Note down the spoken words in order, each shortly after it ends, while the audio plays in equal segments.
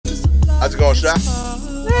How's it going, Sha?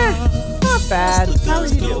 Not bad. How are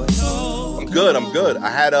you doing? I'm good. I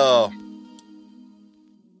had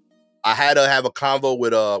to have a convo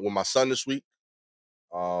with my son this week.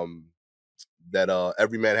 That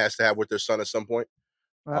every man has to have with their son at some point.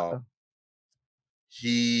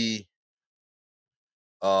 He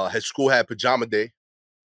his school had pajama day.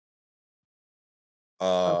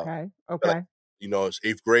 Okay. It's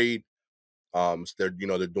 8th grade. They're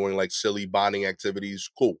doing like silly bonding activities.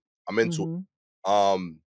 Cool. I'm into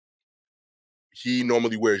it. He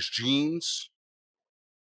normally wears jeans.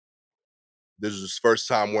 This is his first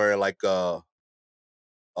time wearing like that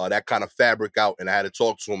kind of fabric out, and I had to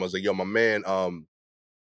talk to him. I was like, "Yo, my man,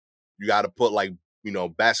 you got to put like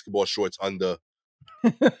basketball shorts under."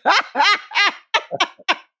 He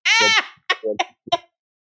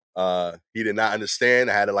did not understand.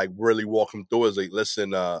 I had to like really walk him through it. I was like,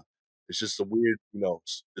 "Listen, it's just a weird,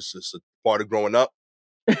 it's just a part of growing up."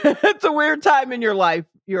 It's a weird time in your life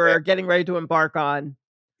you're getting ready to embark on.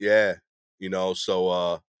 Yeah,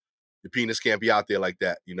 so the penis can't be out there like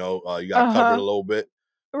that. You got to cover it a little bit,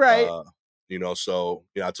 right? So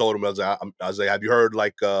I told him, I was like, have you heard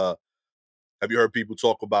people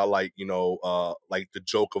talk about like like the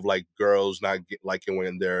joke of like girls not liking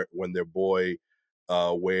when their boy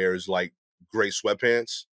wears like gray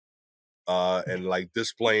sweatpants and like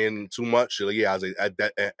displaying too much? Like, yeah, I was like,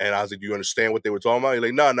 and I was like, do you understand what they were talking about? He's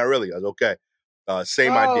like, no, not really. I was okay.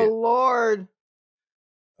 Same idea. Oh Lord.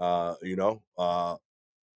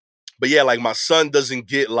 But yeah, like my son doesn't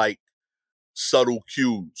get like subtle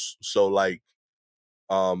cues. So like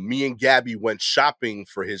me and Gabby went shopping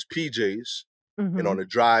for his PJs, and on the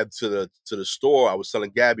drive to the store, I was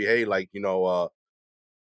telling Gabby, hey, like, we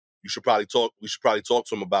should probably talk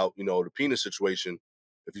to him about, the penis situation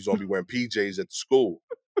if he's gonna be wearing PJs at the school.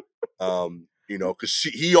 Because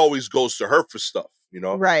he always goes to her for stuff,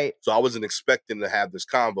 Right. So I wasn't expecting to have this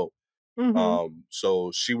convo.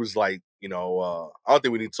 So she was like, I don't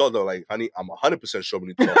think we need to talk though. Like, honey, I'm 100% sure we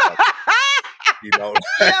need to talk about it.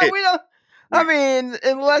 Yeah, we don't. I mean,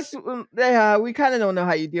 unless we kind of don't know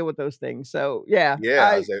how you deal with those things. So yeah,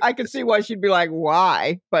 I can see why she'd be like,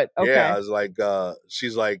 why? But okay. Yeah, I was like,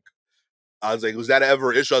 she's like, I was like, was that ever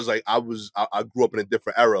an issue? I was like, I grew up in a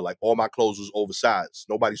different era. Like all my clothes was oversized.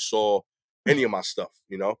 Nobody saw any of my stuff,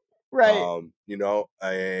 Right.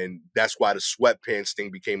 And that's why the sweatpants thing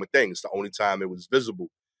became a thing. It's the only time it was visible.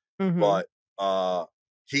 But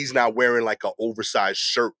he's not wearing like an oversized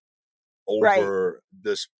shirt over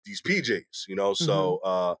these PJs,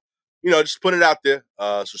 so just put it out there.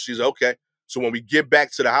 So she's like, okay. So when we get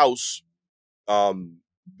back to the house,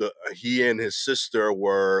 he and his sister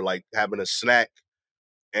were like having a snack,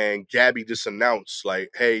 and Gabby just announced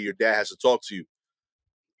like, hey, your dad has to talk to you.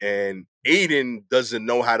 And Aiden doesn't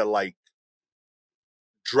know how to like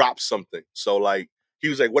drop something. So like he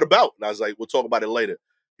was like, what about? And I was like, we'll talk about it later.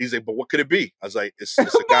 He's like, but what could it be? I was like, it's a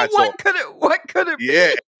guy talk. What could it be?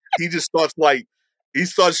 Yeah. He just starts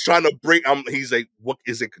trying to break. He's like, what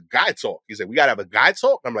is it? Guy talk. He's like, we gotta have a guy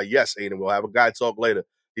talk. I'm like, yes, Aiden, we'll have a guy talk later.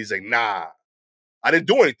 He's like, nah, I didn't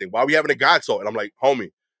do anything. Why are we having a guy talk? And I'm like,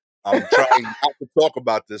 homie, I'm trying not to talk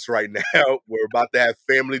about this right now. We're about to have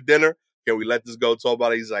family dinner. Can we let this go? Talk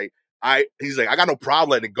about it. He's like, I got no problem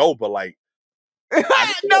letting it go, but like,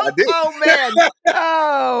 oh man,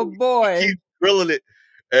 oh boy, keep drilling it.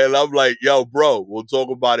 And I'm like, yo, bro, we'll talk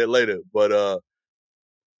about it later. But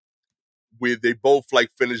they both like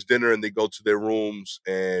finish dinner and they go to their rooms.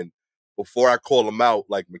 And before I call them out,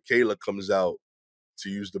 like Michaela comes out to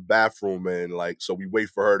use the bathroom, and like, so we wait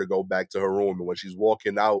for her to go back to her room. And when she's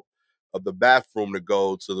walking out of the bathroom to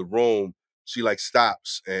go to the room, she like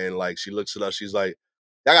stops and like she looks at us. She's like,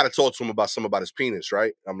 I got to talk to him about something about his penis,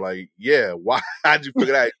 right? I'm like, yeah, why? How'd you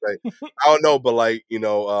figure that? Like, I don't know, but like,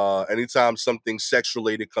 anytime something sex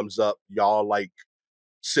related comes up, y'all like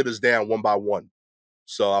sit us down one by one.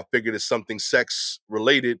 So I figured it's something sex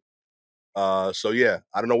related. So yeah,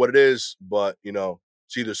 I don't know what it is, but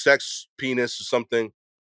it's either sex, penis, or something.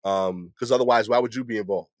 Because otherwise, why would you be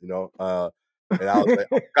involved? And I was like,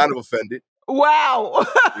 I'm kind of offended. Wow.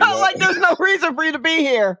 Like there's no reason for you to be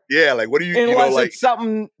here. Yeah, like what do you unless like it's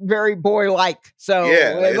something very boy like. So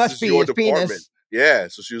yeah, like, it must be your his department. penis. Yeah.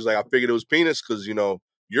 So she was like, I figured it was penis because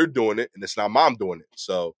you're doing it and it's not mom doing it.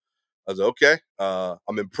 So I was like, okay.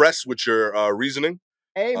 I'm impressed with your reasoning.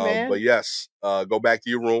 Hey man. But yes, go back to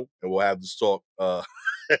your room and we'll have this talk.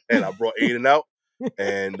 And I brought Aiden out,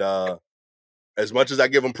 and as much as I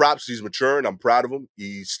give him props, he's mature and I'm proud of him.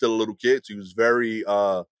 He's still a little kid. So he was very,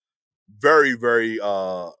 very, very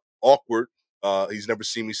awkward. He's never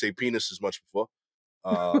seen me say penis as much before.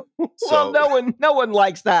 Well, no one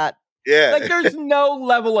likes that. Yeah. Like there's no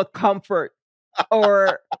level of comfort,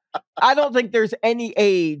 or I don't think there's any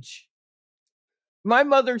age. My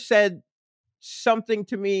mother said something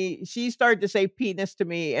to me. She started to say penis to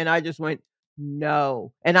me, and I just went,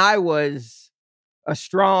 no. And I was a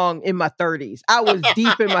strong in my 30s. I was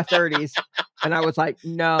deep in my 30s. And I was like,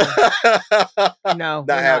 no, not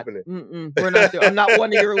happening. We're not doing. I'm not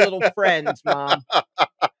one of your little friends, Mom.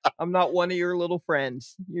 I'm not one of your little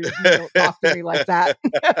friends. You don't talk to me like that.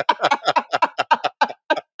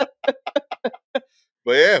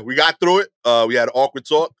 But yeah, we got through it. We had an awkward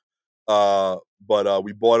talk. But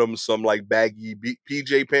we bought him some like baggy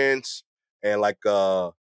PJ pants and like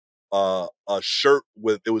a shirt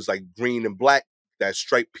with, it was like green and black, that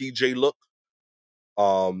striped PJ look.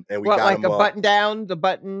 And we got like him a button down, the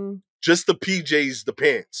button. Just the PJs, the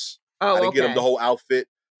pants. Oh, I didn't get him the whole outfit.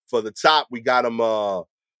 For the top, we got him.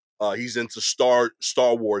 He's into Star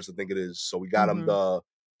Wars, I think it is. So we got him the,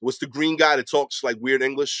 what's the green guy that talks like weird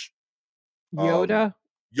English? Yoda.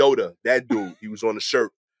 Yoda, that dude. He was on the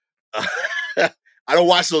shirt. I don't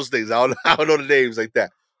watch those things. I don't know the names like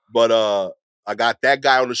that. But I got that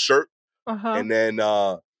guy on the shirt, and then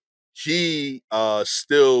he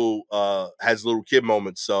still has little kid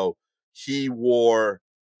moments. So he wore.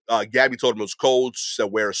 Gabby told him it was cold. She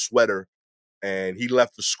said wear a sweater, and he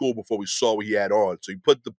left the school before we saw what he had on. So he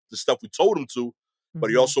put the stuff we told him to, but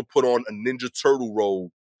he also put on a Ninja Turtle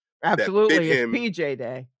robe. Absolutely, that fit him. It's PJ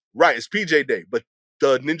Day. Right, it's PJ Day, but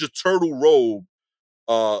the Ninja Turtle robe,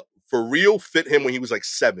 for real, fit him when he was like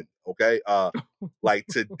 7. Okay, like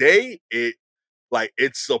today,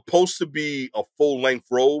 it's supposed to be a full length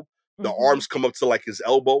robe. The arms come up to like his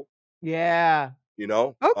elbow. Yeah. You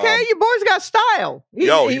know? Okay, your boy's got style. He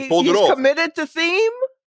pulled it off. He's committed to theme.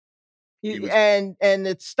 And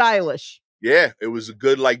it's stylish. Yeah, it was a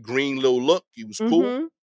good like green little look. He was cool.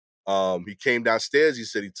 He came downstairs. He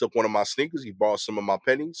said he took one of my sneakers. He borrowed some of my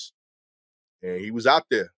pennies, and he was out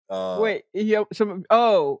there. Wait, your he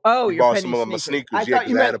borrowed some of my sneakers. I thought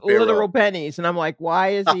you meant literal pennies, and I'm like, why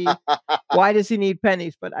is he? Why does he need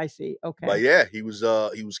pennies? But I see. Okay. But yeah, he was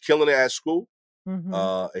killing it at school.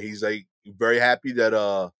 He's like very happy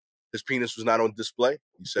that his penis was not on display.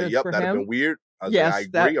 He said, "Yep, that'd have been weird." I was like, I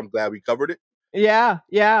agree. I'm glad we covered it. Yeah.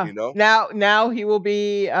 You know, now he will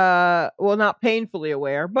be not painfully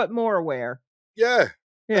aware, but more aware. Yeah.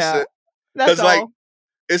 That's all. Like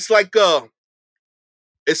it's like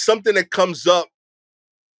it's something that comes up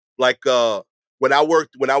like when I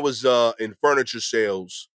was in furniture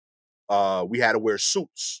sales, we had to wear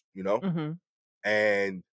suits, you know?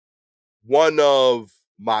 And one of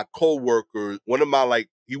my coworkers,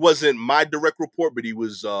 he wasn't my direct report, but he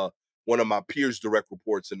was one of my peers' direct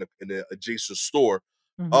reports in the adjacent store.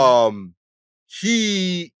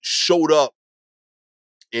 He showed up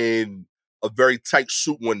in a very tight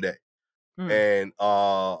suit one day. And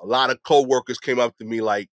a lot of coworkers came up to me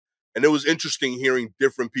like, and it was interesting hearing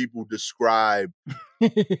different people describe how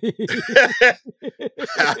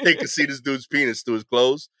they could see this dude's penis through his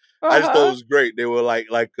clothes. I just thought it was great. They were like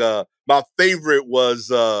my favorite was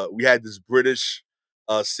we had this British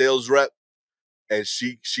sales rep, and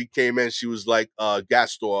she came in. She was like,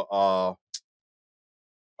 Gastor,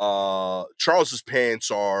 Charles's pants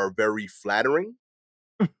are very flattering.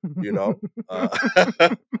 You know,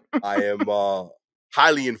 I am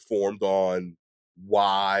highly informed on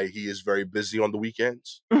why he is very busy on the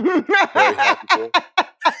weekends. Very happy for him.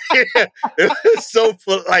 It was so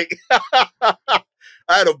fun. Like, I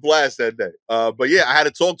had a blast that day. But yeah, I had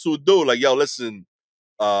to talk to a dude like, yo, listen,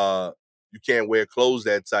 you can't wear clothes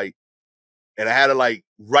that tight. And I had to like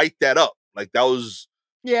write that up. Like that was,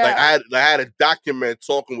 like I had a document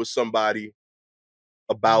talking with somebody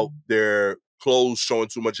about their clothes showing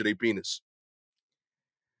too much of their penis.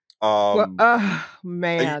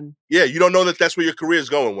 Man. You don't know that that's where your career is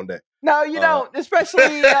going one day. No, you don't, especially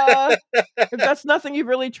if that's nothing you've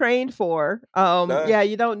really trained for. Yeah,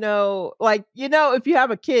 you don't know. Like, you know, if you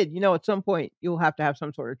have a kid, you know, at some point you'll have to have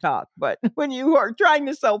some sort of talk. But when you are trying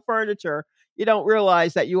to sell furniture, you don't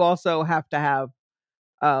realize that you also have to have,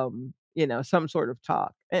 you know, some sort of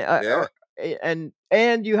talk. And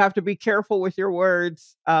you have to be careful with your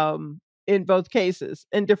words. In both cases,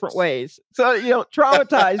 in different ways, so you don't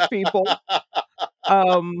traumatize people.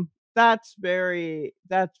 That's very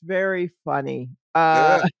funny.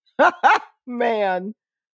 Man,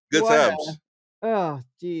 good times. Oh,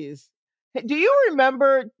 geez. Hey, do you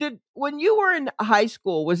remember? When you were in high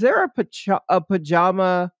school, was there a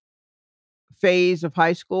pajama phase of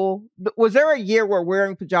high school? Was there a year where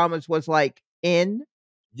wearing pajamas was like in?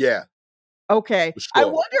 Yeah. Okay. I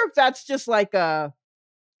wonder if that's just like a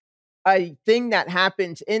a thing that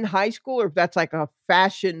happens in high school, or if that's like a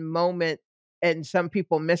fashion moment and some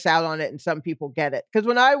people miss out on it and some people get it. Because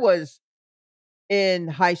when I was in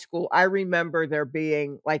high school, I remember there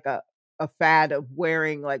being like a fad of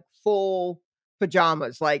wearing like full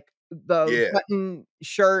pajamas, like the Yeah. button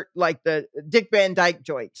shirt, like the Dick Van Dyke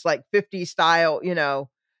joints, like 50s style,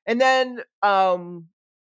 And then and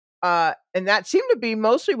that seemed to be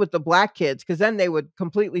mostly with the black kids, because then they would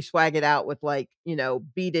completely swag it out with like,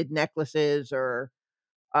 beaded necklaces or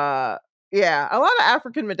uh yeah, a lot of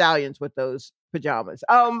African medallions with those pajamas.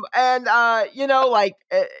 And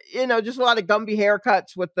just a lot of Gumby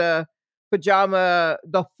haircuts with the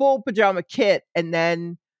full pajama kit. And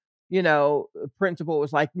then, the principal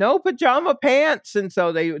was like, no pajama pants. And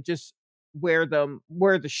so they would just wear the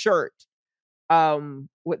shirt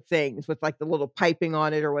with things with like the little piping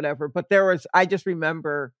on it or whatever. But I just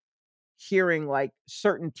remember hearing like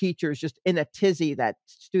certain teachers just in a tizzy that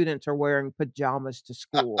students are wearing pajamas to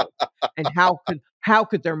school, and how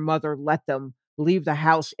could their mother let them leave the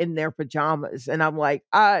house in their pajamas? And I'm like,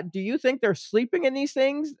 do you think they're sleeping in these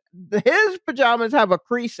things? His pajamas have a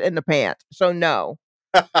crease in the pant, so no,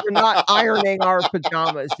 we're not ironing our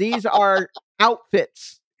pajamas. These are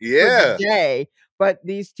outfits for the day. But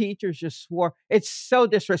these teachers just swore. It's so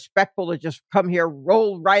disrespectful to just come here,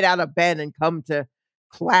 roll right out of bed and come to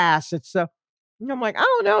class. It's so, I'm like, I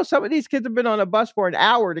don't know. Some of these kids have been on a bus for an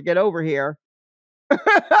hour to get over here.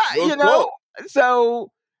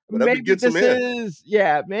 So whatever maybe gets them in.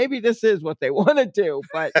 Maybe this is what they want to do.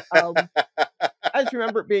 But I just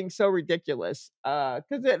remember it being so ridiculous because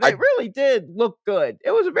it really did look good.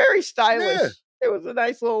 It was very stylish. Yeah. It was a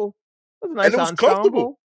nice and it was ensemble.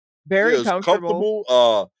 Comfortable. Very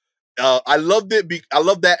comfortable. I loved it. I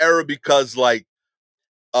love that era because like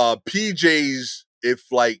PJs,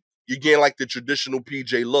 if like you're getting like the traditional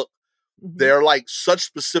PJ look, they're like such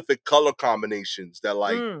specific color combinations that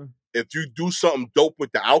like if you do something dope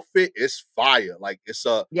with the outfit, it's fire. Like it's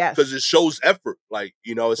because it shows effort. Like,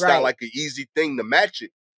 it's not like an easy thing to match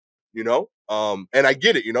it, and I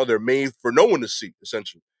get it, they're made for no one to see,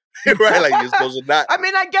 essentially. Right? Like those are not. I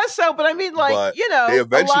mean, I guess so, but I mean, like, they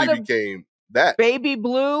eventually became that baby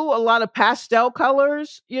blue, a lot of pastel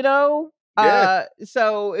colors, Yeah.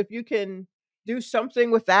 So if you can do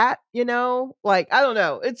something with that, like, I don't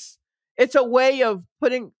know, it's a way of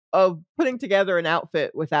putting together an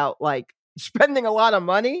outfit without like spending a lot of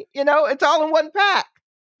money. It's all in one pack.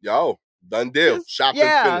 Yo, done deal. Shopping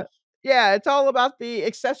finish. Yeah, it's all about the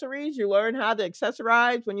accessories. You learn how to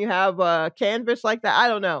accessorize when you have a canvas like that. I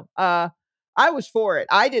don't know. I was for it.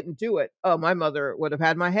 I didn't do it. Oh, my mother would have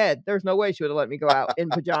had my head. There's no way she would have let me go out in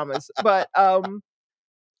pajamas. But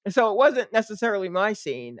so it wasn't necessarily my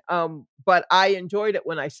scene. But I enjoyed it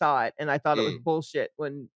when I saw it, and I thought it was bullshit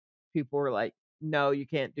when people were like, "No, you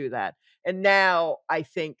can't do that." And now I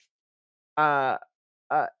think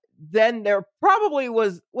then there probably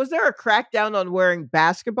was there a crackdown on wearing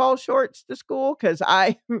basketball shorts to school? Because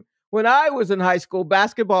when I was in high school,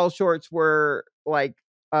 basketball shorts were like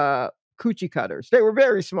coochie cutters. They were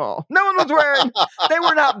very small. No one was wearing. They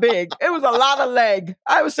were not big. It was a lot of leg.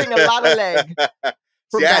 I was seeing a lot of leg.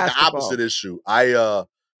 See, I had the opposite issue.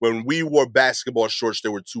 When we wore basketball shorts, they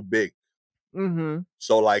were too big.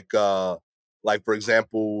 So like for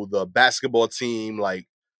example, the basketball team, like,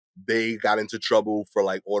 they got into trouble for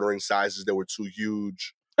like ordering sizes that were too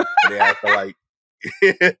huge. And they had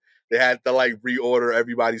to like reorder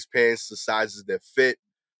everybody's pants to sizes that fit.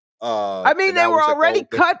 I mean, they were already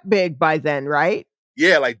cut big by then, right?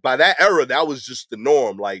 Yeah, like by that era, that was just the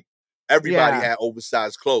norm. Like everybody had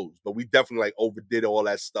oversized clothes, but we definitely like overdid all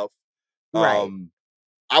that stuff. Right.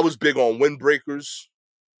 I was big on windbreakers.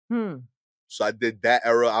 So I did that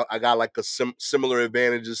era. I got like a similar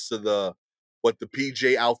advantages to what the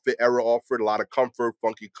PJ outfit era offered. A lot of comfort,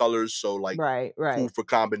 funky colors. So like food for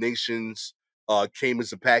combinations came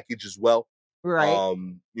as a package as well. Right.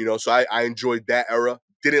 So I enjoyed that era.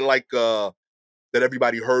 Didn't like that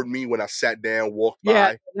everybody heard me when I sat down, walked by.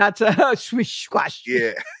 Yeah, that's a swish, squash.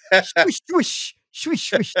 Yeah. Swish, swish, swish,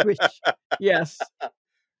 swish, swish. Yes.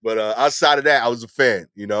 But outside of that, I was a fan,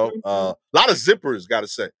 a lot of zippers, gotta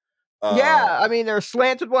say. I mean, there are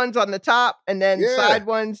slanted ones on the top and then side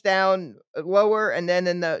ones down lower. And then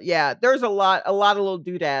there's a lot of little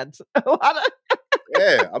doodads.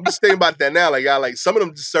 Yeah, I'm just thinking about that now. Like, some of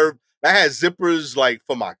them just serve. I had zippers like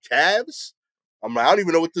for my calves. I'm like, I don't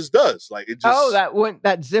even know what this does. Like, it just. Oh,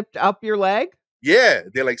 that zipped up your leg? Yeah,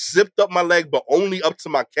 they like zipped up my leg, but only up to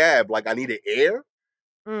my calf. Like, I needed air.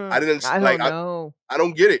 I didn't. I don't know. I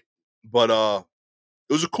don't get it. But it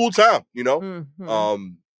was a cool time,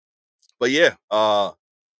 But yeah, I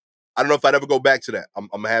don't know if I'd ever go back to that.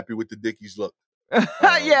 I'm happy with the Dickies look.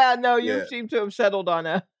 You seem to have settled on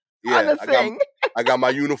a thing. I got my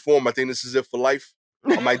uniform. I think this is it for life.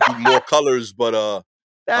 I might do more colors, but I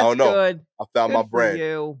don't know. Good. I found my brand.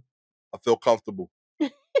 You. I feel comfortable.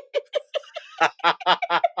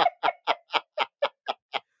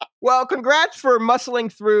 Well, congrats for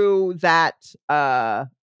muscling through that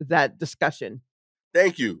discussion.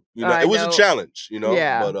 Thank you. It was a challenge,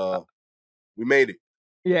 but we made it.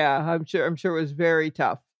 Yeah, I'm sure it was very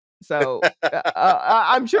tough. So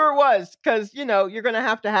I'm sure it was, because you're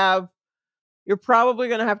probably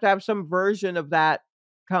gonna have to have some version of that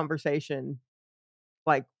conversation,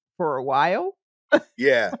 like, for a while.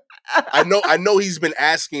 Yeah, I know he's been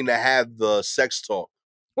asking to have the sex talk.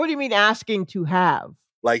 What do you mean asking to have?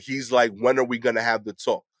 Like, he's like, when are we gonna have the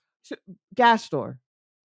talk? Gas store.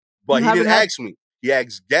 But he didn't ask me. He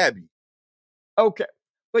asked Gabby. Okay,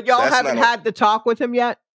 but y'all haven't had the talk with him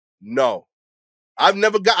yet? No. I'm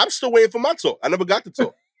still waiting for my talk. I never got the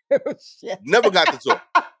talk. Oh, shit. Never got the talk.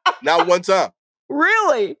 Not one time.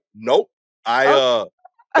 Really? Nope. The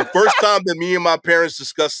first time that me and my parents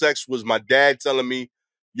discussed sex was my dad telling me,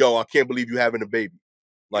 yo, I can't believe you having a baby.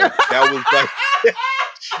 Like, that was like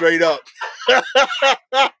straight up.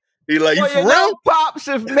 He like, you for real? Pops,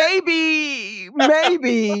 if maybe we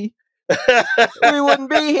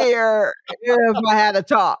wouldn't be here if I had a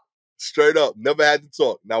talk. Straight up. Never had to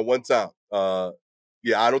talk. Not one time.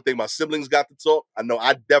 I don't think my siblings got to talk. I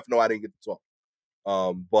definitely know I didn't get to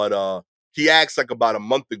talk. But he asked like about a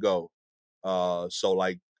month ago. So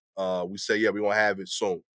like we say, yeah, we want to have it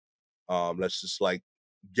soon. Let's just like,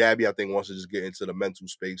 Gabby, I think, wants to just get into the mental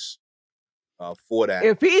space for that.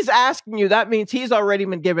 If he's asking you, that means he's already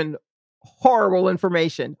been given horrible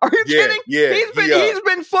information. Are you kidding? Yeah. He's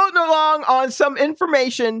been floating along on some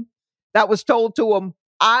information that was told to him,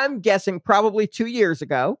 I'm guessing probably 2 years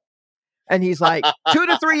ago. And he's like, 2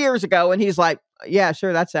 to 3 years ago. And he's like, yeah,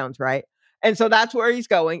 sure, that sounds right. And so that's where he's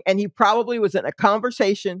going. And he probably was in a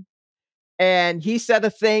conversation and he said a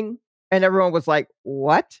thing and everyone was like,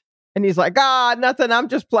 what? And he's like, nothing, I'm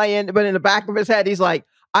just playing. But in the back of his head, he's like,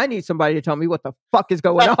 I need somebody to tell me what the fuck is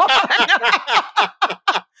going on.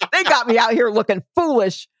 They got me out here looking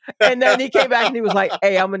foolish. And then he came back and he was like,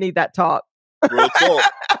 hey, I'm going to need that talk. Real talk.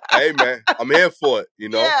 Hey, man, I'm here for it,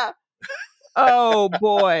 Yeah. Oh,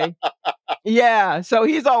 boy. Yeah. So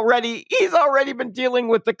he's already been dealing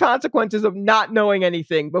with the consequences of not knowing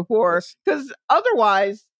anything before. Because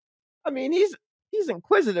otherwise, I mean, he's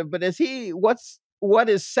inquisitive, but what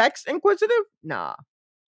is sex inquisitive? Nah.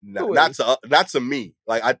 Not to me.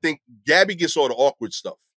 Like, I think Gabby gets all the awkward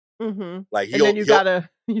stuff. Mm-hmm. Like,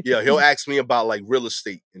 he'll ask me about like real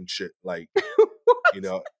estate and shit. Like,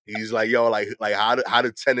 he's like, yo, like how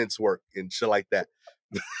do tenants work and shit like that.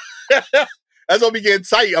 That's what we getting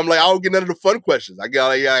tight. I'm like, I don't get none of the fun questions. I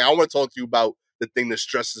want to talk to you about the thing that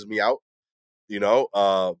stresses me out.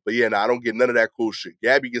 But yeah, I don't get none of that cool shit.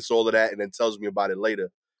 Gabby gets all of that and then tells me about it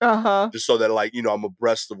later. Just so that like, I'm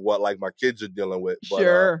abreast of what like my kids are dealing with. But,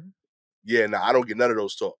 sure. I don't get none of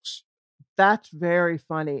those talks. That's very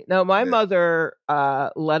funny. No, my mother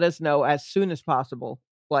let us know as soon as possible.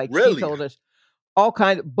 Like, really? She told us all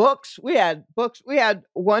kinds of books. We had books. We had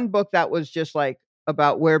one book that was just like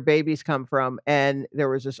about where babies come from, and there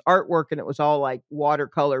was this artwork, and it was all like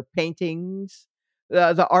watercolor paintings.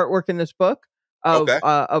 The artwork in this book of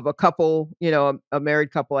a couple, a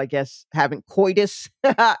married couple, I guess, having coitus,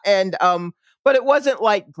 and but it wasn't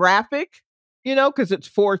like graphic, because it's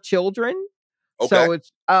for children. Okay. So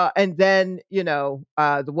it's and then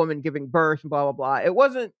the woman giving birth and blah blah blah. It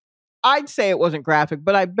wasn't. I'd say it wasn't graphic,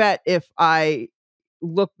 but I bet if I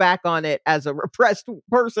look back on it as a repressed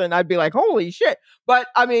person, I'd be like, holy shit. But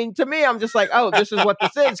I mean, to me, I'm just like, oh, this is what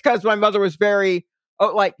this is, because my mother was very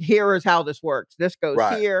like, here is how this works. This goes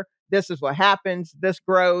here. This is what happens. This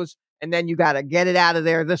grows. And then you got to get it out of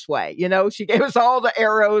there this way. She gave us all the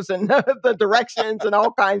arrows and the directions and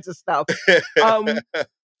all kinds of stuff.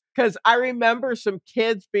 Because I remember some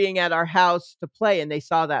kids being at our house to play and they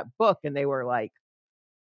saw that book and they were like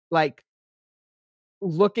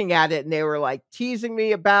looking at it and they were like teasing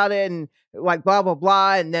me about it and like blah, blah,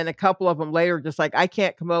 blah. And then a couple of them later, just like, I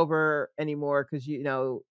can't come over anymore because,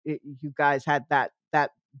 you guys had that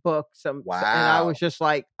book. Wow. And I was just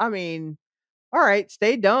like, I mean, all right,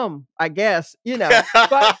 stay dumb, I guess, but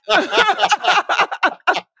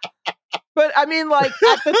but I mean, like,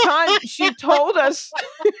 at the time she told us.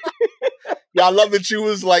 Yeah, I love that she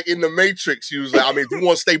was like in the Matrix. She was like, I mean, if you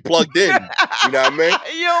want to stay plugged in, you know what I mean?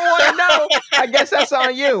 You don't want to know. I guess that's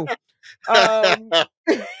on you.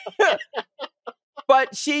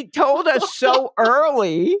 But she told us so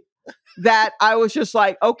early that I was just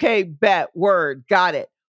like, okay, bet, word, got it.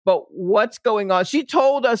 But what's going on? She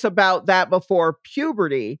told us about that before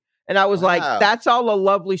puberty. And I was like, Wow. that's all a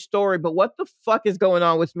lovely story, but what the fuck is going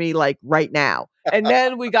on with me like right now? And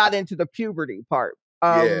then we got into the puberty part.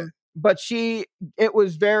 Yeah. But she gave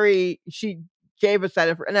us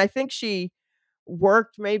that and I think she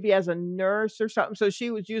worked maybe as a nurse or something. So she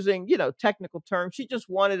was using, technical terms. She just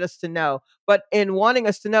wanted us to know. But in wanting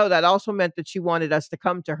us to know, that also meant that she wanted us to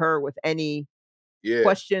come to her with any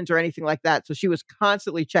questions or anything like that. So she was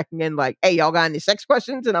constantly checking in like, hey, y'all got any sex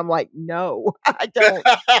questions? And I'm like, no, I don't.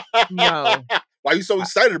 No. Why are you so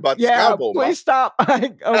excited about this combo? Please stop.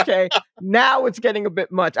 Okay. Now it's getting a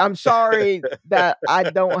bit much. I'm sorry that I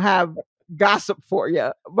don't have gossip for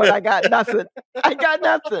you, but I got nothing. I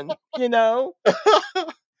know?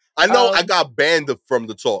 I know I got banned from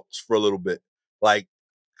the talks for a little bit. Like,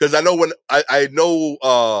 because I know when I know,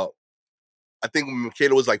 I think when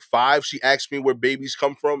Michaela was like 5, she asked me where babies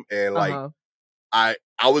come from. And like, I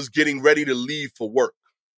was getting ready to leave for work.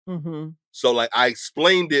 Mm-hmm. So like, I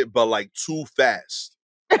explained it, but like too fast,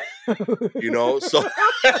 so I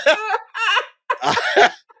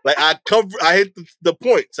hit the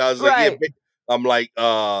points. I was like, yeah, I'm like,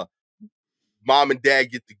 mom and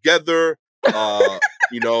dad get together, and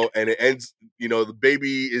it ends, the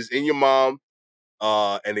baby is in your mom,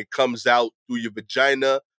 and it comes out through your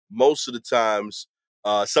vagina. Most of the times,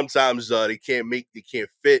 sometimes they can't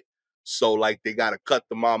fit. So like they gotta cut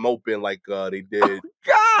the mom open like they did. Oh,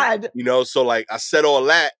 God. So like I said all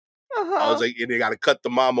that. I was like, and they gotta cut the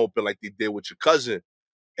mom open like they did with your cousin.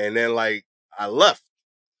 And then like I left.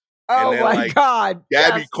 Oh, and then, my God.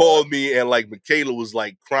 Gabby called me and like Michaela was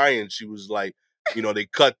like crying. She was like, they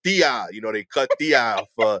cut Thea. They cut Thea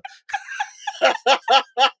off.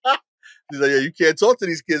 She's like, yeah, you can't talk to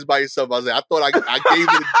these kids by yourself. I was like, I thought I gave you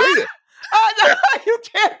the data. Oh, no, you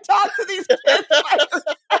can't talk to these kids by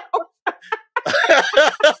yourself.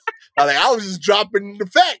 I was just dropping the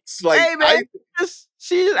facts. Like, hey, man,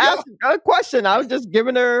 she's asked a question. I was just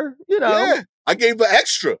giving her, Yeah, I gave her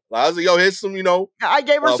extra. I was like, yo, here's some, I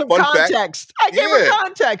gave her some context. I gave her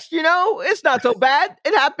context. It's not so bad.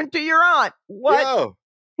 It happened to your aunt. What?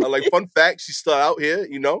 Yeah. Like, fun fact, she's still out here,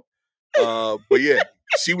 But yeah,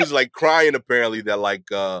 she was like crying apparently that like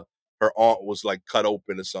her aunt was like cut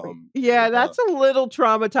open or something. Yeah, that's a little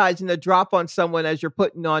traumatizing to drop on someone as you're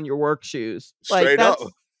putting on your work shoes. Straight up.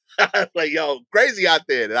 Like, yo, crazy out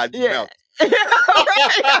there. And I just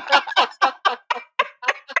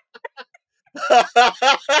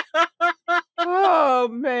Oh,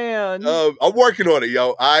 man. I'm working on it,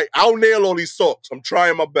 yo. I'll nail all these talks. I'm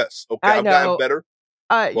trying my best. Okay, I've gotten better.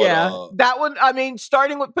 That one, I mean,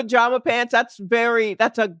 starting with pajama pants, that's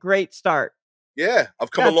a great start. Yeah,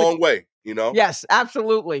 I've come a long way, Yes,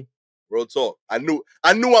 absolutely. Real talk. I knew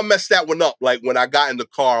I messed that one up. Like when I got in the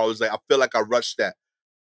car, I was like, I feel like I rushed that.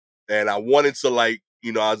 And I wanted to like,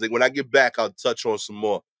 I was like, when I get back, I'll touch on some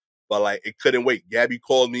more. But like, it couldn't wait. Gabby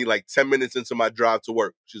called me like 10 minutes into my drive to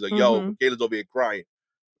work. She's like, yo, Michaela's over here crying.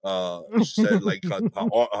 She said like her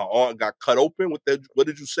aunt got cut open. What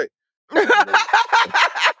did you say?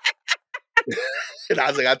 And I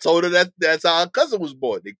was like, I told her that's how her cousin was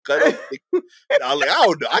born. They cut up. And I was like, I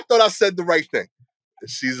don't know. I thought I said the right thing. And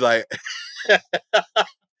she's like,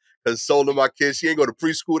 consoling my kids. She ain't go to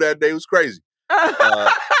preschool that day. It was crazy.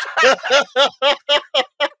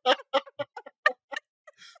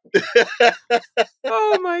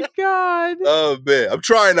 Oh my God. Oh man, I'm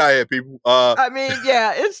trying out here, people. I mean,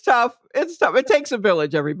 yeah, it's tough. It's tough. It takes a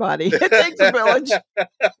village, everybody. It takes a village.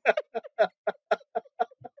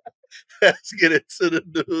 Let's get into the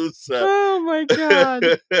news. Oh my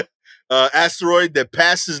God. Asteroid that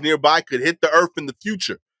passes nearby could hit the Earth in the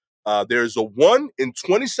future. There's a 1 in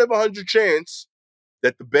 2,700 chance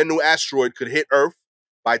that the Bennu asteroid could hit Earth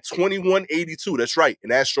by 2182. That's right.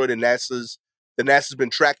 An asteroid that NASA's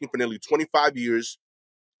been tracking for nearly 25 years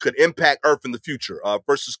could impact Earth in the future.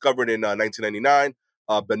 First discovered in 1999,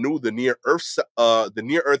 Bennu, the near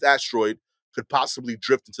Earth asteroid, could possibly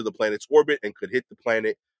drift into the planet's orbit and could hit the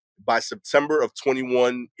planet by September of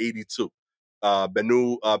 2182.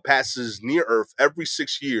 Bennu passes near Earth every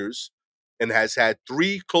 6 years and has had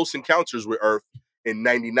 3 close encounters with Earth in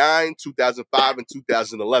 99, 2005, and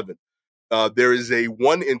 2011. There is a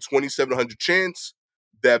 1 in 2,700 chance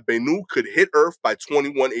that Bennu could hit Earth by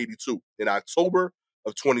 2182. In October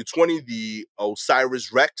of 2020, the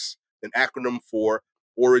OSIRIS-REx, an acronym for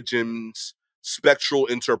Origins Spectral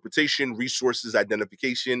Interpretation, Resources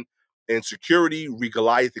Identification, and Security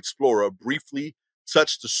Regoliath Explorer, briefly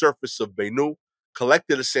touched the surface of Bennu,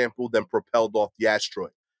 collected a sample, then propelled off the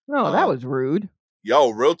asteroid. Oh, that was rude.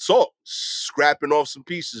 Yo, real talk. Scrapping off some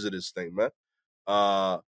pieces of this thing, man.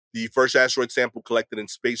 The first asteroid sample collected in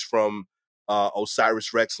space from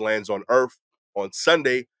OSIRIS-REx lands on Earth on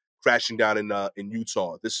Sunday, crashing down in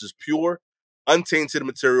Utah. This is pure, untainted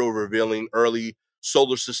material revealing early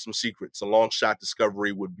solar system secrets. A long shot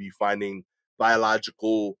discovery would be finding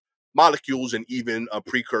biological molecules and even a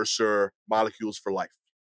precursor molecules for life.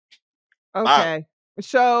 Okay.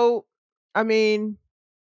 So, I mean,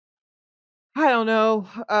 I don't know.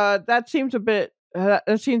 That seems a bit.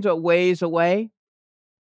 That seems a ways away.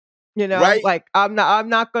 You know, Right? like I'm not. I'm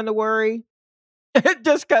not going to worry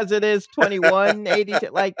just because it is 2180.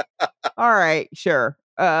 Like, all right, sure.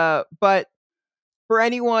 But for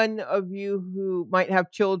anyone of you who might have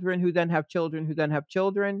children, who then have children, who then have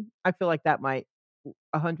children, I feel like that might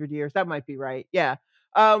 100 years. That might be right. Yeah.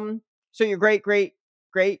 So your great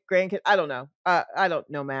grandkid. I don't know. I don't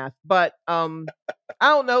know math, but I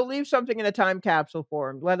don't know. Leave something in a time capsule for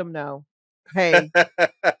him. Let him know. Hey,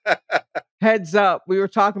 heads up. We were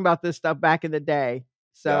talking about this stuff back in the day.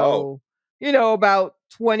 So, about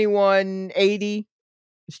 2180,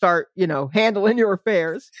 start, handling your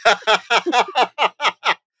affairs.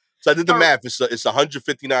 So I did the math. It's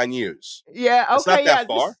 159 years. Yeah. Okay. It's not that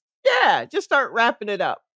far. Just start wrapping it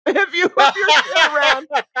up. If you're still around,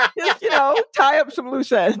 just tie up some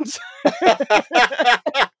loose ends.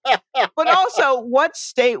 But also, what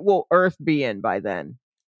state will Earth be in by then?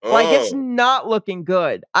 Like, it's not looking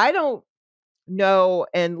good. I don't know.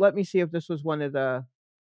 And let me see if this was one of the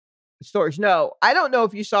stories. No, I don't know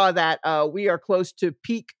if you saw that. We are close to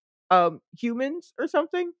peak humans or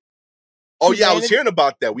something. Oh yeah, I was hearing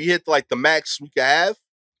about that. We hit like the max we could have.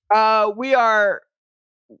 We are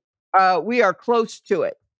close to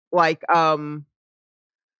it. Like, I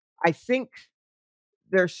think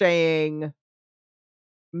they're saying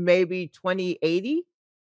maybe 2080.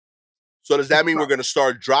 So does that mean we're going to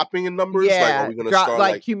start dropping in numbers? Yeah, like, are we going to start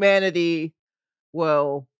like humanity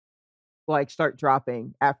will start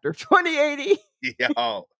dropping after 2080?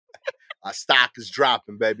 Yo, our stock is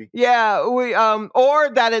dropping, baby. Yeah, we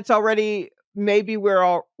or that it's already maybe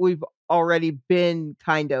we've already been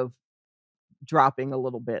kind of dropping a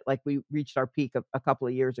little bit. Like we reached our peak a couple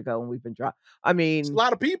of years ago and we've been dropping. I mean, it's a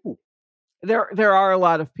lot of people. There are a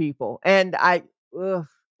lot of people, and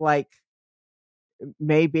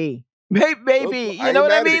maybe you know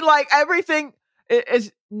what I mean? Like everything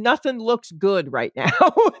is nothing looks good right now.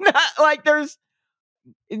 Not like there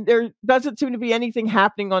doesn't seem to be anything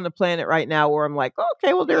happening on the planet right now where I'm like,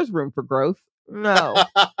 okay, well, there's room for growth. No,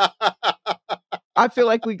 I feel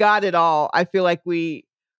like we got it all. I feel like we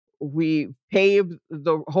paved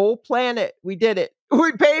the whole planet. We did it.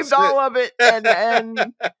 We paved all of it,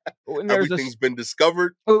 and everything's been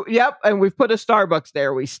discovered. Oh, yep, and we've put a Starbucks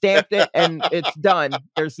there. We stamped it, and it's done.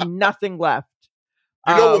 There's nothing left.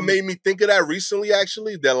 You know what made me think of that recently?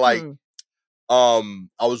 Actually, that like, I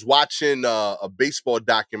was watching a baseball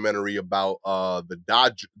documentary about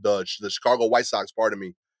the Chicago White Sox. Pardon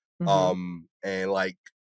me. And like,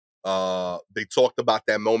 they talked about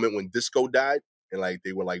that moment when Disco died, and like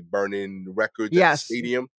they were like burning records at the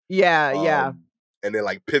stadium. Yeah. And then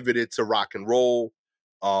like pivoted to rock and roll.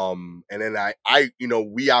 And then I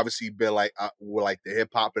we obviously been like we're like the hip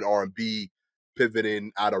hop and R&B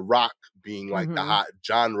pivoting out of rock being like the hot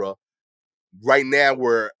genre. Right now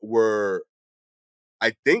we're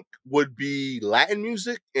I think would be Latin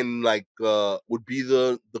music and like would be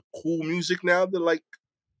the cool music now that like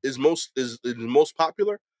is most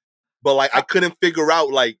popular. But like I couldn't figure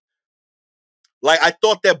out like I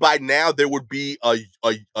thought that by now there would be a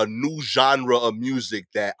new genre of music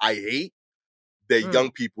that I hate that young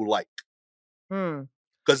people like.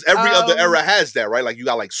 Because every other era has that, right? Like you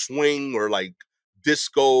got like swing or like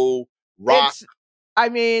disco, rock. I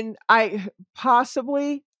mean, I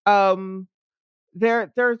possibly there's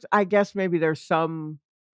I guess maybe there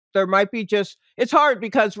might be just it's hard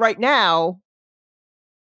because right now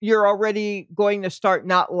you're already going to start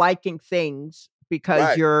not liking things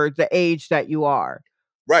because you're the age that you are.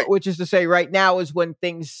 Right. Which is to say right now is when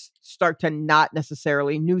things start to not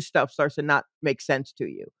necessarily new stuff starts to not make sense to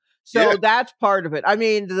you. So that's part of it. I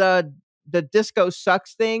mean, the disco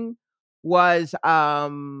sucks thing was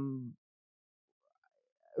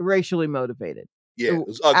racially motivated. Yeah, it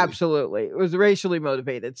was ugly. Absolutely. It was racially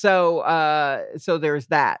motivated. So so there's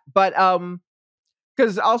that. But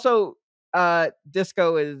because also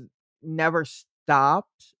disco is never stopped.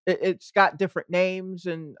 It's got different names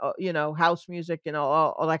and house music and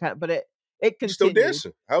all that kind of, but it continues. Still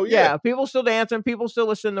dancing. Hell yeah. People still dancing, people still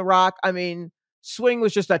listen to rock. I mean, swing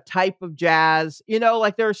was just a type of jazz.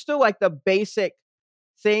 Like there's still like the basic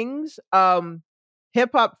things. Hip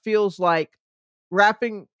hop feels like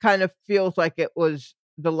rapping kind of feels like it was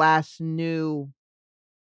the last new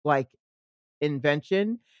like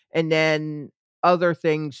invention, and then other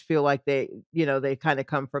things feel like they kind of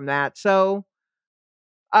come from that. So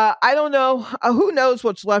I don't know. Who knows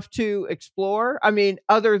what's left to explore? I mean,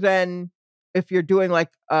 other than if you're doing like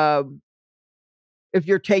if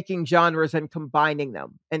you're taking genres and combining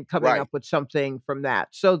them and coming Right. up with something from that.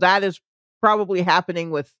 So that is probably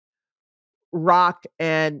happening with rock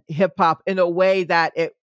and hip hop in a way that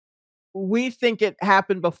it we think it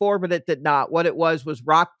happened before, but it did not. What it was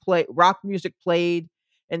rock music played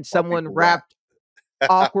and While someone people rap. rapped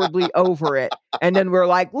awkwardly over it. And then we're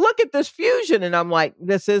like, look at this fusion. And I'm like,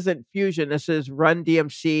 this isn't fusion. This is Run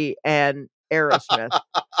DMC and Aerosmith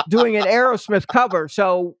doing an Aerosmith cover.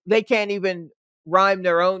 So they can't even rhyme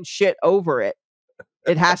their own shit over it.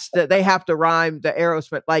 They have to rhyme the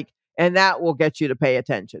Aerosmith, like, and that will get you to pay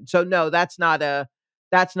attention. So no, that's not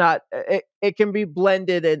it can be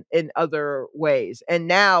blended in other ways. And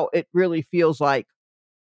now it really feels like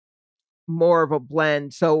more of a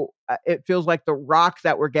blend. So it feels like the rock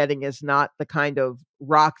that we're getting is not the kind of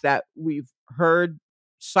rock that we've heard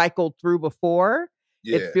cycled through before.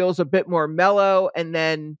 Yeah. It feels a bit more mellow, and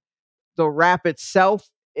then the rap itself,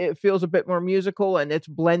 it feels a bit more musical, and it's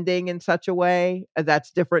blending in such a way that's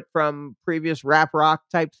different from previous rap rock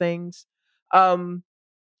type things. And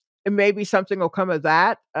maybe something will come of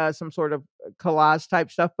that, some sort of collage type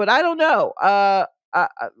stuff, but I don't know.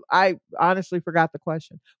 I honestly forgot the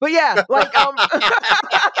question, but yeah, like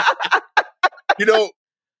you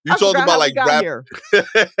I talked about like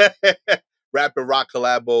rap and rock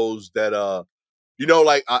collabos that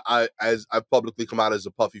like as I've publicly come out as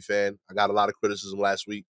a Puffy fan. I got a lot of criticism last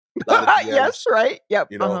week. A lot of DMs, yes, right, yep,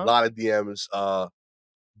 a lot of DMs.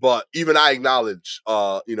 But even I acknowledge,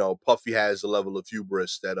 Puffy has a level of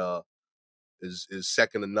hubris that is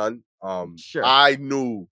second to none. Sure. I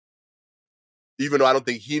knew, even though I don't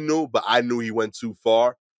think he knew, but I knew he went too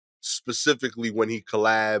far. Specifically when he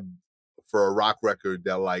collabed for a rock record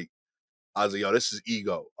that, like, I was like, yo, this is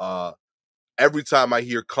ego. Every time I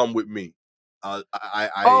hear "Come With Me,"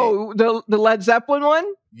 the Led Zeppelin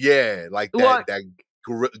one, yeah, like that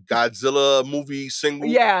Godzilla movie single.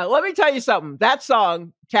 Yeah, let me tell you something. That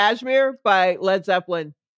song, Kashmir by Led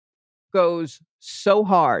Zeppelin, goes so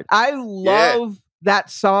hard. I love that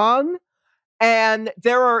song. And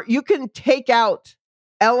you can take out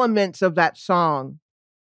elements of that song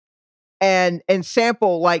and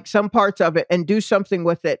sample like some parts of it and do something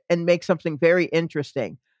with it and make something very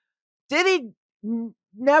interesting. Diddy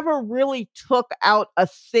never really took out a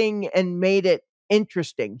thing and made it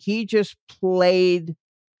interesting. He just played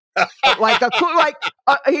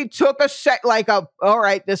he took a set all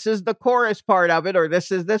right, this is the chorus part of it, or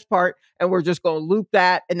this is this part, and we're just going to loop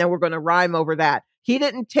that, and then we're going to rhyme over that. He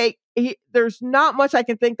didn't there's not much I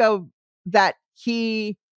can think of that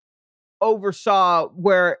he oversaw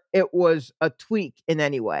where it was a tweak in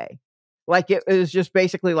any way. Like it was just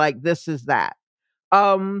basically like, this is that.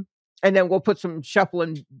 And then we'll put some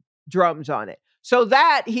shuffling drums on it. So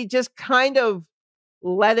that he just kind of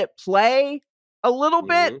let it play a little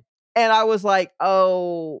bit. And I was like,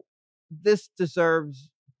 oh, this deserves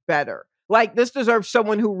better. Like this deserves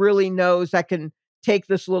someone who really knows that can take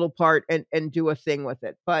this little part and do a thing with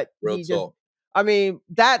it. But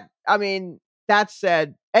that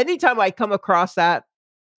said, anytime I come across that,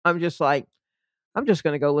 I'm just like, I'm just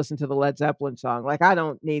going to go listen to the Led Zeppelin song. Like, I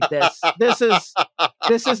don't need this. This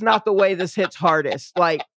is not the way this hits hardest.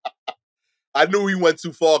 Like, I knew he went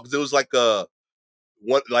too far because it was like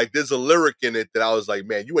there's a lyric in it that I was like,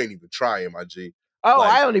 man, you ain't even trying, my G. Oh,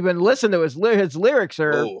 like, I don't even listen to his lyrics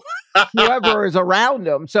or whoever is around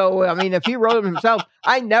him. So, I mean, if he wrote them himself,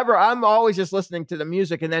 I'm always just listening to the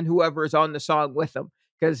music and then whoever is on the song with him.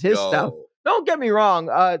 Because his stuff, don't get me wrong,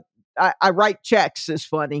 I write checks is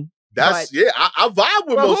funny. I vibe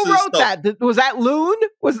with most of who wrote that? Was that Loon?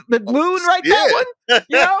 Did Loon write that one?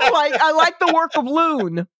 Like I like the work of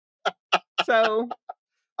Loon. So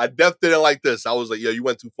I definitely didn't like this. I was like, yo, you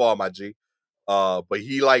went too far, my G. But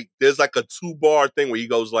he there's like a 2-bar thing where he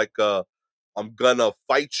goes like, I'm gonna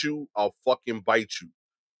fight you, I'll fucking bite you.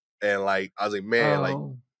 And like, I was like, man, like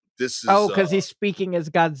this is because he's speaking as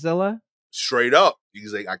Godzilla? Straight up.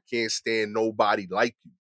 He's like, I can't stand nobody like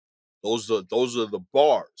you. Those are the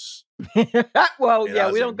bars. Well,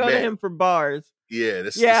 and we don't go to him for bars. Yeah,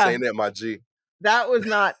 this ain't it, my G. That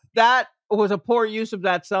was a poor use of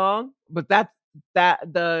that song, but that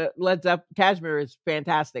the Led Zeppelin Kashmir is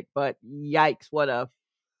fantastic, but yikes,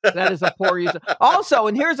 that is a poor use. Also,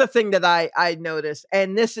 and here's a thing that I noticed,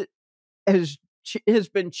 and this has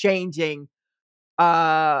been changing.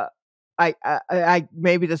 I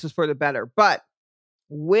maybe this is for the better, but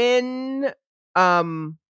when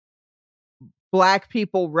Black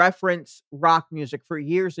people reference rock music for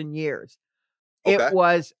years and years, Okay. it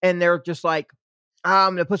was, and they're just like,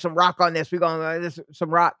 I'm gonna put some rock on this. We're gonna this some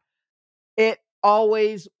rock. It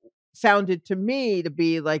always sounded to me to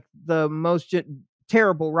be like the most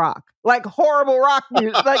terrible rock, like horrible rock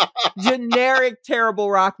music, like generic terrible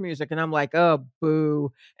rock music. And I'm like, oh,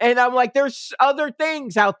 boo. And I'm like, there's other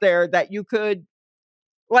things out there that you could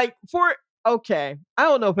like okay. I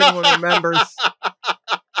don't know if anyone remembers.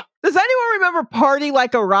 Does anyone remember Party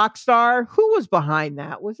Like a Rock Star? Who was behind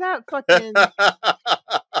that? Was that fucking...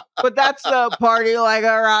 But that's the Party Like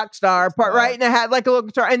a Rock Star part, right? And it had like a little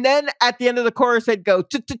guitar. And then at the end of the chorus, it'd go,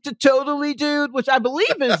 totally, dude, which I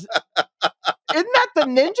believe is... Isn't that the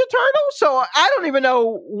Ninja Turtle? So I don't even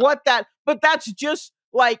know what that... But that's just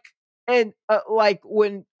like... And like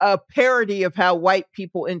when a parody of how white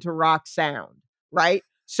people into rock sound, right?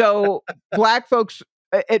 So Black folks...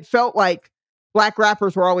 It felt like Black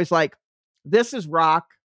rappers were always like, this is rock.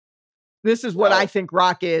 This is what I think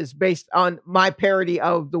rock is based on my parody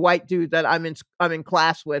of the white dude that I'm in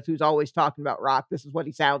class with who's always talking about rock. This is what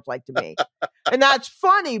he sounds like to me. And that's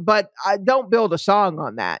funny, but I don't build a song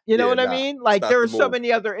on that. You know what I mean? Like there are so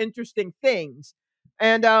many other interesting things.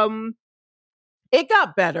 And it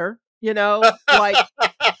got better, you know, like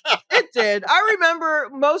it did. I remember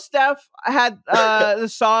Mos Def had the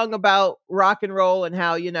song about rock and roll and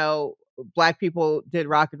how, you know, Black people did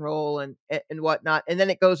rock and roll and whatnot. And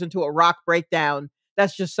then it goes into a rock breakdown.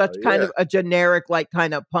 That's just such kind of a generic, like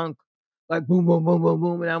kind of punk, like boom, boom, boom, boom,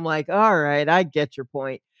 boom. And I'm like, all right, I get your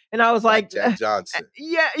point. And I was like, Jack Johnson.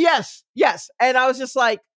 Yes. And I was just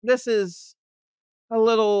like, this is a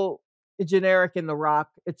little generic in the rock.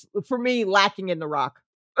 It's for me lacking in the rock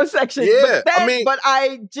section. Yeah. But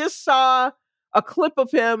I just saw a clip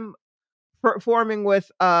of him performing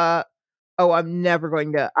with, I've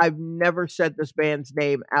never said this band's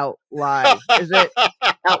name out live. Is it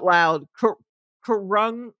out loud? I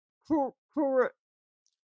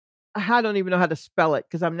don't even know how to spell it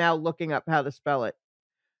because I'm now looking up how to spell it.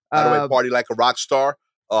 By the way, Party Like a Rock Star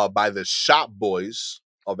by the Shop Boys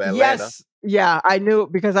of Atlanta. Yes. Yeah, I knew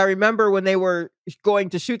it because I remember when they were going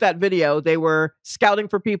to shoot that video, they were scouting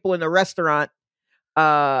for people in a restaurant.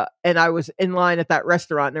 And I was in line at that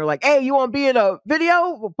restaurant and they're like, hey, you want to be in a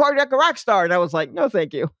video? Party Like a Rock Star. And I was like, no,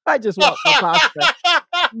 thank you. I just want the pasta.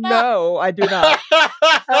 No, I do not.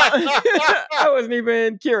 I wasn't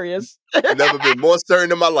even curious. Never been more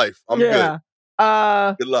certain in my life. I'm good.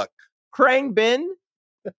 Good luck. Krang Bin.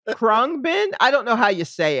 I don't know how you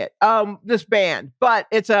say it. This band, but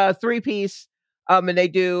it's a 3-piece. And they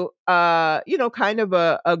do, you know, kind of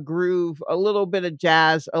a groove, a little bit of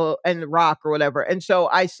jazz and rock or whatever. And so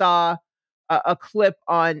I saw a clip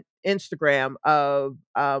on Instagram of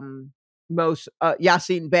Yasin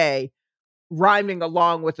Bey rhyming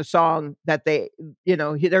along with the song that they're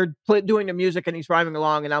doing the music and he's rhyming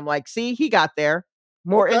along. And I'm like, see, he got there.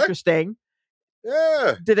 More interesting.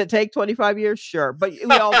 Yeah. Did it take 25 years? Sure. But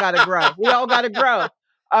we all got to grow.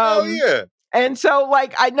 Oh, yeah. And so,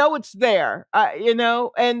 like, I know it's there, you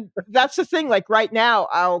know, and that's the thing. Like, right now,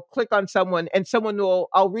 I'll click on someone and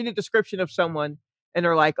I'll read a description of someone and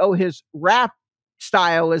they're like, oh, his rap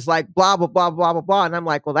style is like blah, blah, blah, blah, blah, blah. And I'm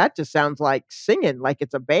like, well, that just sounds like singing, like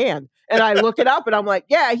it's a band. And I look it up and I'm like,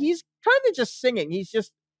 yeah, he's kind of just singing. He's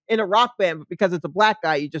just in a rock band, but because it's a Black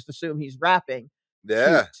guy, you just assume he's rapping.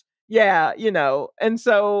 Yeah. Cute. Yeah, you know. And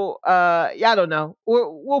so, I don't know.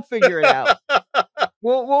 We'll figure it out.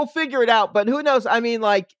 We'll figure it out, but who knows? I mean,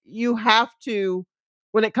 like, you have to,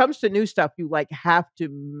 when it comes to new stuff, you like have to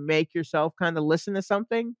make yourself kind of listen to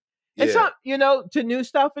something. Yeah. And so, you know, to new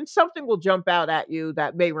stuff, and something will jump out at you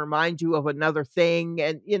that may remind you of another thing,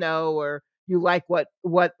 and you know, or you like what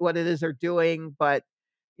it is they're doing, but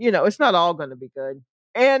you know, it's not all going to be good.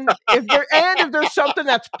 And if there's something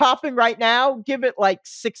that's popping right now, give it like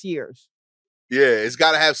 6 years. Yeah, it's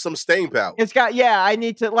got to have some staying power. I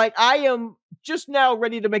need to, like, I am just now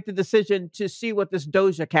ready to make the decision to see what this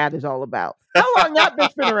Doja Cat is all about. How long that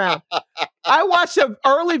bitch been around? I watched an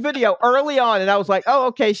early video early on and I was like, oh,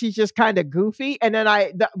 okay, she's just kind of goofy. And then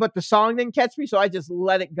but the song didn't catch me, so I just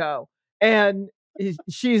let it go. And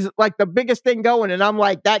she's like the biggest thing going. And I'm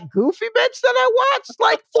like, that goofy bitch that I watched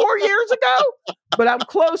like 4 years ago? But I'm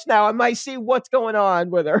close now. I might see what's going on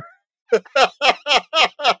with her.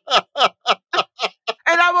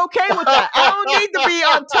 And I'm okay with that. I don't need to be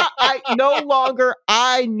on top. I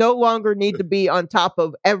no longer need to be on top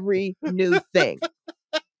of every new thing.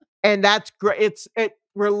 And that's great. It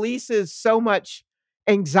releases so much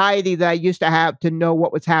anxiety that I used to have to know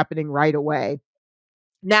what was happening right away.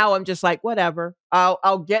 Now I'm just like, whatever.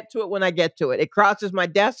 I'll get to it when I get to it. It crosses my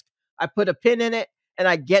desk. I put a pin in it, and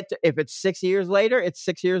I get to. If it's 6 years later, it's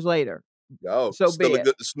 6 years later. Yo, so still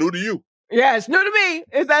it's new to you. Yeah, it's new to me.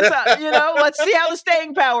 If that's let's see how the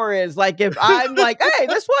staying power is. Like if I'm like, hey,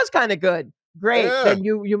 this was kind of good, great, then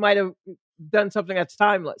you might have done something that's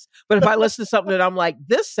timeless. But if I listen to something that I'm like,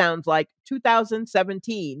 this sounds like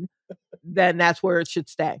 2017, then that's where it should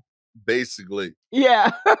stay. Basically.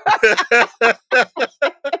 Yeah.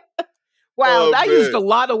 Wow, I used a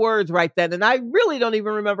lot of words right then, and I really don't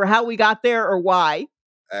even remember how we got there or why.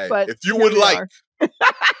 Hey, but if you would like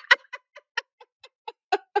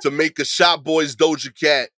to make a Shop Boys Doja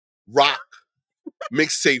Cat rock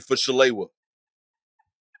mixtape for Shalewa,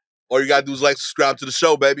 all you gotta do is subscribe to the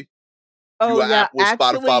show, baby. If you're an Apple,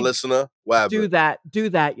 Spotify listener, whatever. Do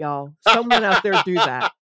that, y'all. Someone out there do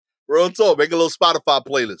that. Real talk, make a little Spotify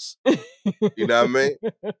playlist. You know what I mean?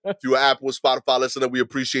 If you're an Apple or Spotify listener, we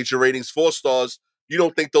appreciate your ratings. 4 stars. You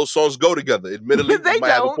don't think those songs go together. Admittedly, you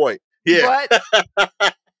might have a point. Yeah.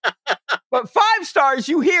 But 5 stars,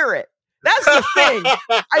 you hear it. That's the thing.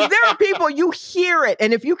 There are people, you hear it.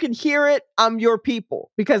 And if you can hear it, I'm your people.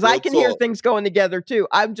 Because I can hear things going together too.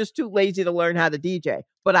 I'm just too lazy to learn how to DJ.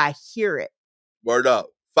 But I hear it. Word up.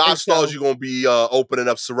 5 stars, you're going to be opening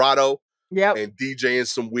up Serato. Yep. And DJing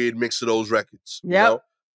some weird mix of those records. Yep.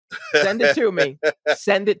 Send it to me.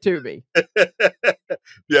 Send it to me. If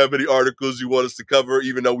you have any articles you want us to cover,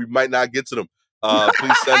 even though we might not get to them,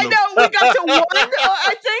 please send them. I know. We got to 1,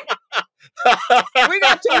 I think. We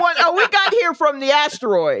got to 1. Oh, we got here from the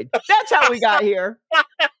asteroid. That's how we got here.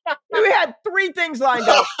 We had 3 things lined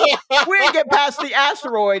up. We didn't get past the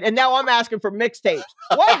asteroid, and now I'm asking for mixtapes.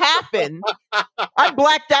 What happened? I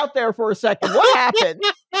blacked out there for a second. What happened?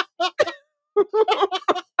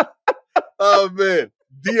 Oh, man.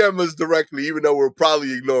 DM us directly, even though we'll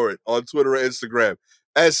probably ignore it, on Twitter or Instagram,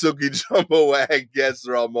 at Silky Jumbo, at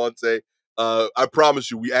Gasser Almonte. I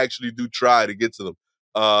promise you, we actually do try to get to them.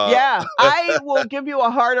 Yeah, I will give you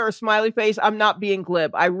a heart or a smiley face. I'm not being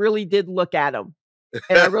glib. I really did look at them.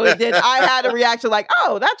 And I really did. I had a reaction like,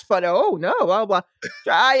 oh, that's funny. Oh, no, blah, blah.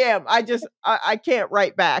 I am. I can't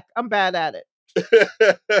write back. I'm bad at it.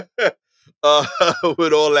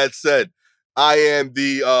 With all that said, I am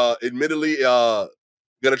the admittedly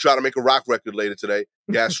gonna try to make a rock record later today,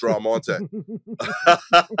 Gasser Almonte,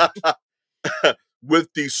 with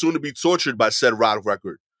the soon to be tortured by said rock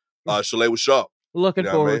record, Shalewa Sharp. Looking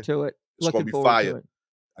forward to it. It's gonna be fire.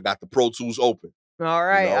 I got the Pro Tools open. All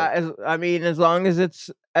right. As long as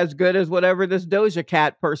it's as good as whatever this Doja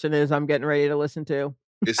Cat person is, I'm getting ready to listen to.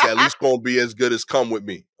 It's at least gonna be as good as Come With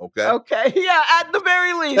Me. Okay. Okay. Yeah. At the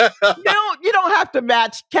very least, you don't have to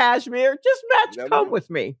match Cashmere. Just match Come With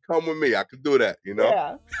Me. Come With Me. I could do that. You know.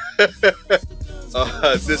 Yeah.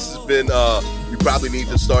 This has been. You probably need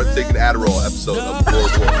to start taking Adderall episode of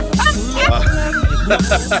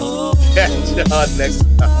catch y'all next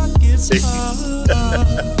time. Peace.